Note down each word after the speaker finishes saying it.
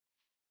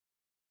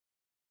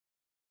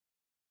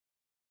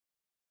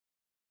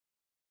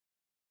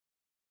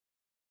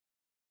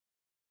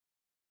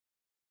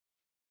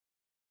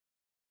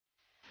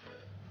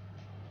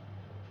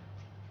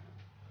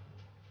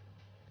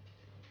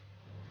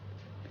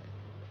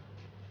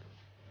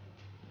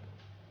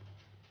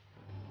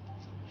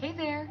Hey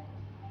there!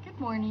 Good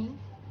morning.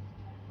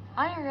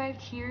 I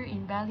arrived here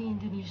in Bali,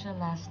 Indonesia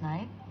last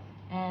night,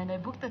 and I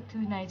booked a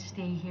 2-night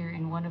stay here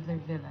in one of their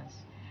villas.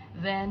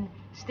 Then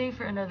stay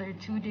for another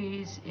 2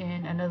 days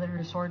in another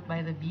resort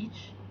by the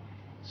beach.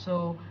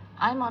 So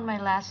I'm on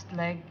my last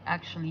leg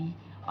actually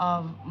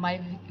of my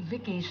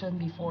vacation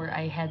before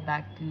I head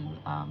back to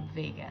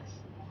Vegas.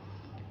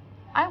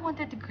 I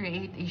wanted to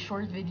create a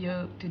short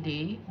video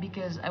today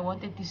because I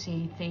wanted to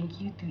say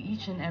thank you to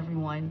each and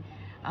everyone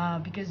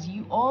because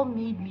you all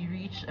made me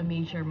reach a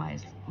major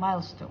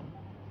milestone.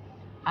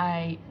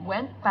 I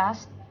went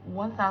past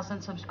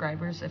 1,000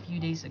 subscribers a few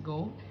days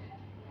ago.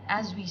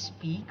 As we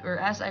speak, or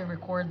as I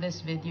record this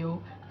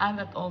video, I'm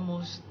at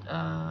almost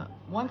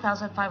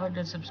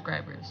 1,500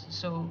 subscribers.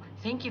 So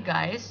thank you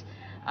guys.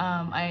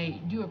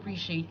 I do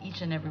appreciate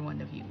each and every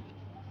one of you.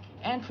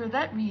 And for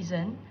that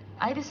reason,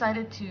 I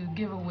decided to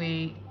give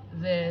away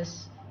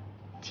this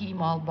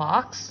Tmall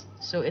box.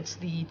 So it's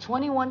the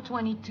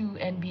 21-22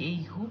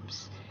 NBA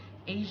Hoops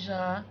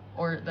Asia,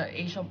 or the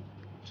Asia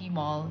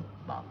Tmall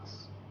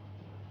box.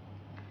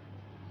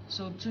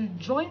 So to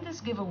join this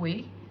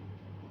giveaway,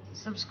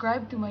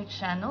 subscribe to my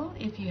channel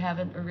if you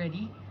haven't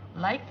already,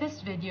 like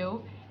this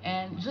video,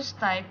 and just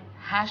type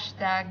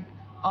hashtag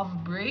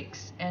of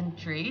breaks and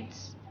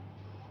trades,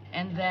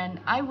 and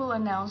then I will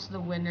announce the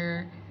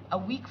winner a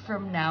week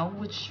from now,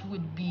 which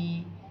would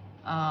be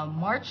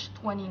March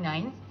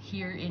 29th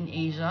here in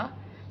Asia.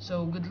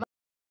 So good luck.